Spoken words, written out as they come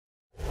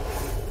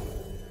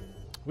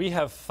We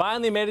have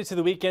finally made it to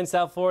the weekend,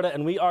 South Florida,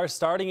 and we are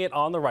starting it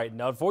on the right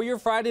note. For your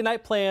Friday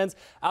night plans,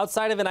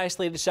 outside of an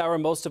isolated shower,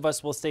 most of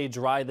us will stay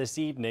dry this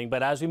evening.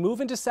 But as we move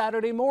into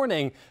Saturday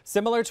morning,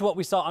 similar to what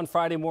we saw on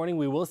Friday morning,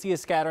 we will see a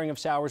scattering of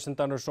showers and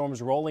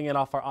thunderstorms rolling in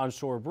off our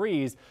onshore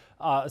breeze,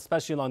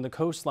 especially along the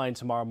coastline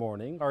tomorrow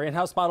morning. Our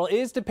in-house model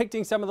is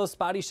depicting some of those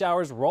spotty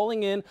showers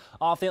rolling in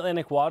off the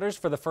Atlantic waters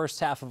for the first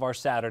half of our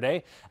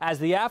Saturday. As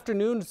the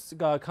afternoon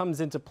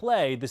comes into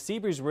play, the sea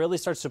breeze really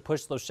starts to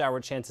push those shower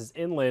chances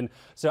inland.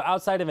 So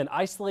outside of an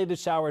isolated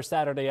shower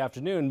Saturday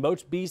afternoon,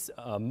 most beach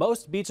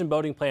and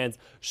boating plans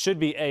should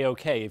be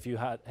a-okay if you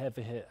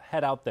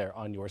head out there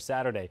on your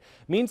Saturday.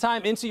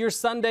 Meantime, into your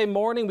Sunday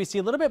morning, we see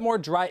a little bit more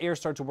dry air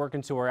start to work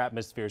into our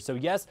atmosphere. So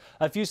yes,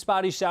 a few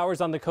spotty showers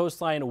on the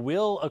coastline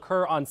will occur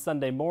on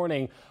Sunday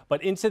morning,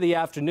 but into the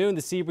afternoon,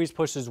 the sea breeze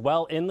pushes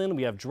well inland.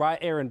 We have dry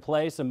air in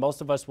place, and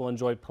most of us will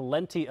enjoy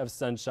plenty of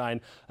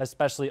sunshine,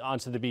 especially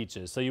onto the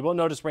beaches. So you will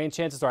notice rain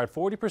chances are at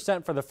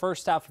 40% for the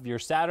first half of your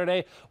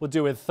Saturday. We'll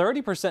do with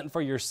 30%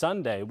 for your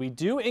Sunday. We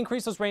do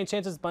increase those rain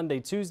chances Monday,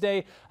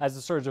 Tuesday as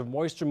a surge of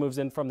moisture moves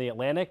in from the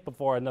Atlantic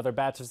before another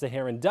batch of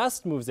Saharan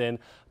dust moves in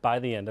by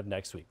the end of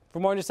next week.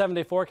 For more on your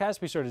 7-day forecast,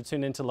 be sure to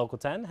tune in to Local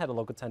 10, head to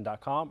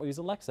local10.com or use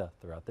Alexa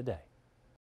throughout the day.